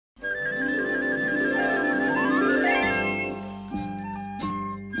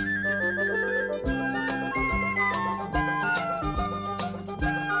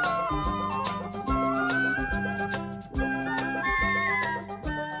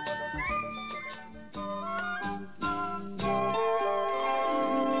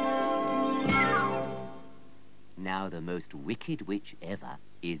most wicked witch ever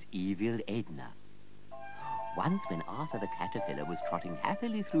is evil Edna. Once when Arthur the caterpillar was trotting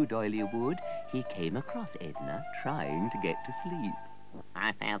happily through Doyley Wood, he came across Edna trying to get to sleep.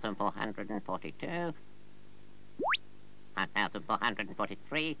 5,442.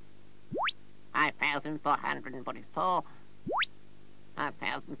 5,443. 5,444.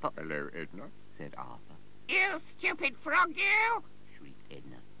 5,400. Hello, Edna, said Arthur. You stupid frog, you! Shrieked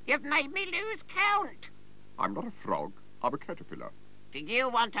Edna. You've made me lose count. I'm not a frog, I'm a caterpillar. Do you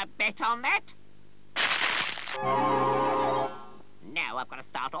want to bet on that? Now I've got to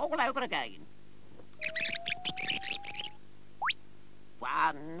start all over again.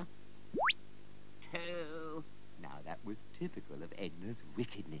 1, 2... Now that was typical of Edna's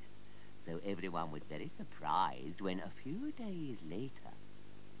wickedness, so everyone was very surprised when a few days later...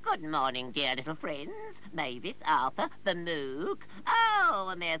 Good morning, dear little friends. Mavis, Arthur, the Moog. Oh,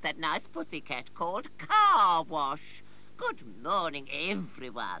 and there's that nice pussycat called Car Wash. Good morning,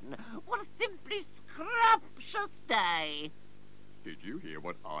 everyone. What a simply scrumptious day. Did you hear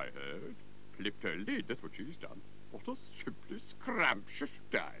what I heard? Flipped her lid, that's what she's done. What a simply scrumptious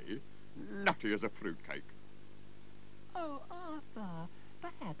day. Nutty as a fruitcake. Oh, Arthur,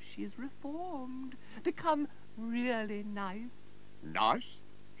 perhaps she's reformed, become really nice. Nice?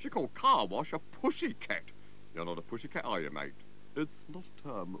 She called Car Wash a pussycat. You're not a pussycat, are you, mate? It's not a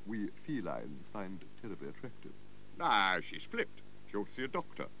term we felines find terribly attractive. No, she's flipped. She ought to see a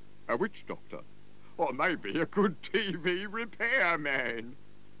doctor. A witch doctor. Or maybe a good TV repairman.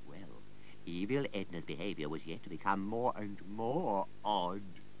 Well, evil Edna's behaviour was yet to become more and more odd.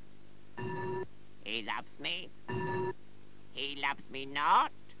 He loves me. He loves me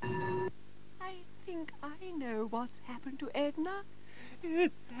not. I think I know what's happened to Edna.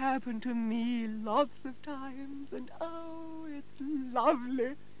 It's happened to me lots of times, and oh, it's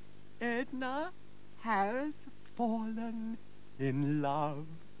lovely. Edna has fallen in love.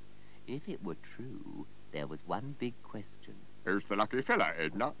 If it were true, there was one big question. Who's the lucky fella,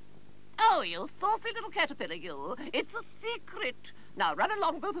 Edna? Oh, you saucy little caterpillar, you. It's a secret. Now run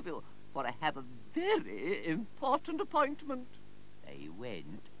along, both of you, for I have a very important appointment. They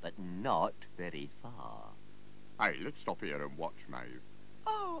went, but not very far. Hey, let's stop here and watch, Maeve.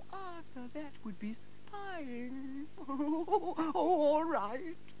 Oh, Arthur, that would be spying. Oh, all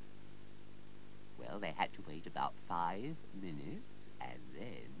right. Well, they had to wait about 5 minutes, and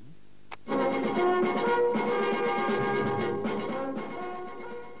then...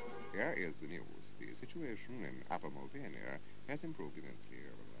 Here is the news. The situation in Upper Mulvania has improved immensely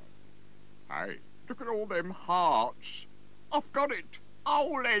over the last... Hey, look at all them hearts. I've got it.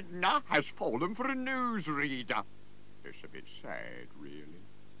 Old Edna has fallen for a newsreader. It's a bit sad, really.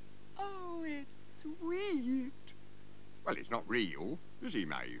 Oh, it's sweet. Well, it's not real, is he,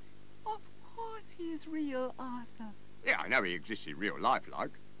 Maeve? Of course he's real, Arthur. Yeah, I know he exists in real life,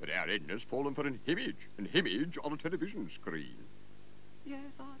 like, but our Edna's fallen for an image on a television screen.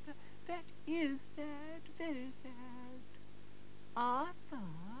 Yes, Arthur, that is sad, very sad.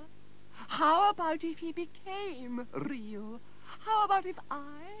 Arthur, how about if he became real? How about if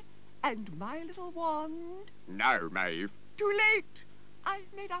I and my little wand... No, Maeve. Too late!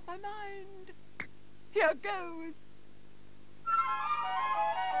 I've made up my mind. Here goes.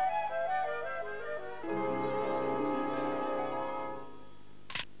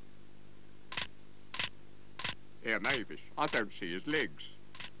 Here, Mavis, I don't see his legs.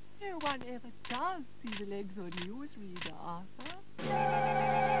 No one ever does see the legs on newsreader, Arthur.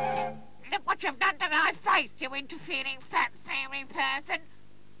 Look what you've done to my face, you interfering fat fairy person.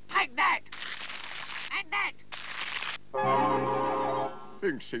 Take that. And that.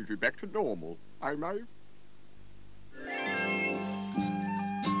 Things seem to be back to normal, eh, Maeve?